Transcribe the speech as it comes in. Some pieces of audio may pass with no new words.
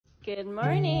Good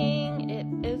morning. It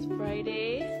is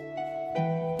Friday,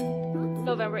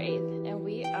 November 8th, and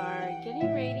we are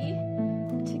getting ready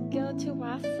to go to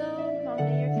Wausau Hmong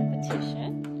New Year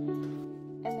competition.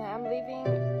 And then I'm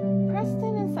leaving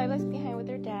Preston and Silas behind with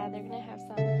their dad. They're gonna have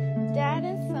some dad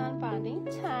and son bonding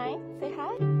time. Say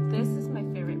hi. This is my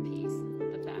favorite piece,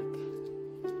 the back.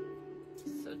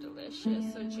 So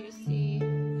delicious, so juicy.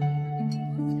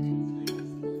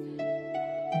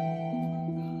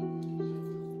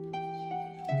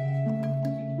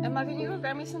 Emma, can you go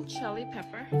grab me some chili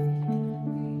pepper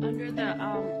under the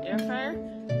air fryer?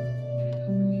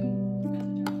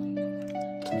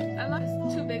 I love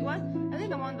this two big one. I think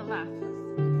the one on the left.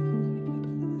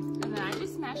 And then I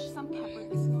just smashed some pepper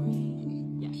this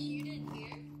morning. Yeah. Cheated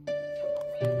here.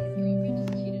 His girlfriend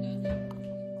just cheated on him.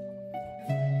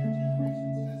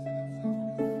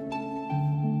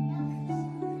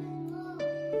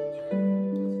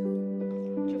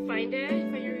 Did you find it?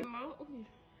 Find your remote? Ooh.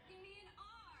 Give me an R.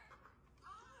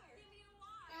 R. Give me a Y.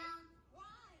 Y.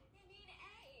 Give me an A.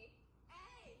 A.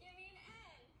 Give me an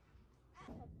N.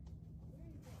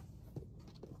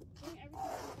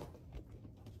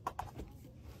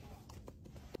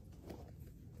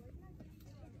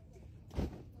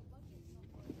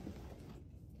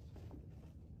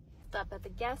 Stop at the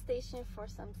gas station for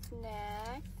some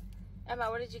snacks. Emma,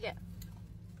 what did you get?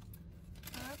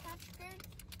 Sour Patch Kid,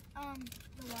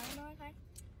 the watermelon kind,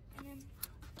 and then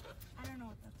I don't know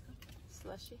what that's called.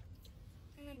 Slushy.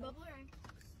 And then bubble wrap.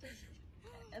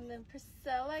 And then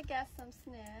Priscilla got some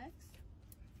snacks.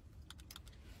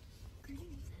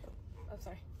 Oh,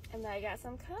 sorry. And then I got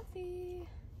some coffee.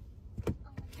 And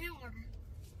water.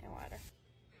 And water.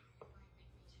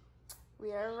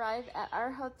 We arrived at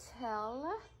our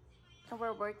hotel and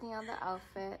we're working on the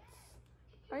outfits.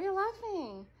 Why are you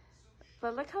laughing?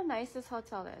 But look how nice this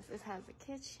hotel is. It has a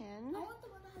kitchen. I want the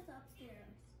one that has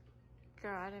upstairs.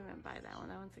 Girl, I didn't even buy that one.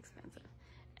 That one's expensive.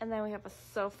 And then we have a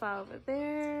sofa over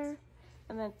there.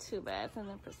 And then 2 beds. And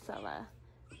then Priscilla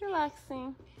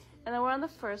relaxing. And then we're on the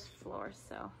first floor,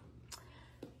 so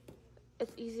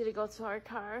it's easy to go to our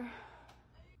car.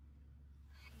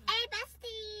 Hey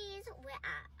besties! We're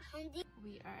at Home Depot.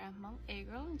 We are at Hmong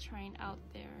Egro and trying out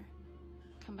their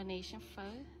combination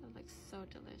food. It looks so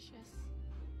delicious.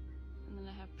 And then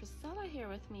I have Priscilla here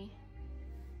with me.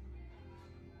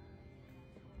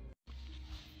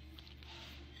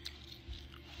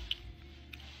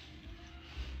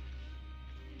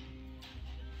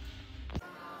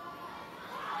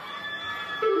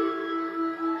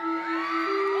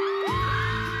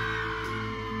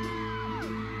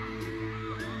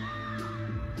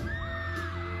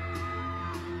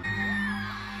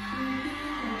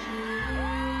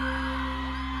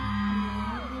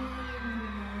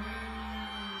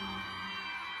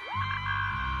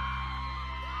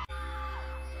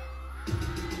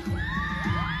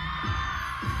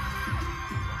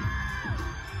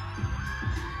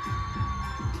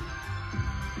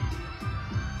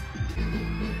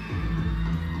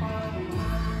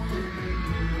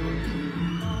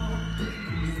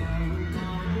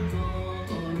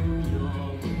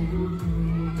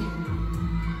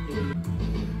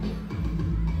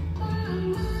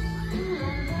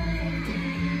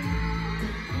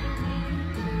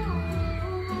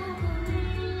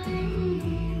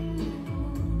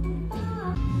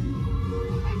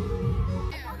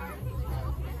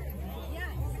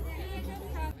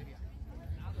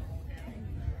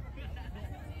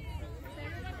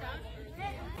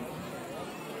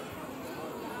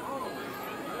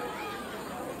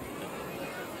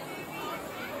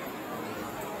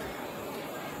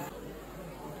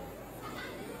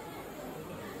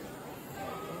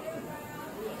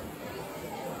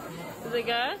 Is it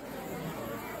good?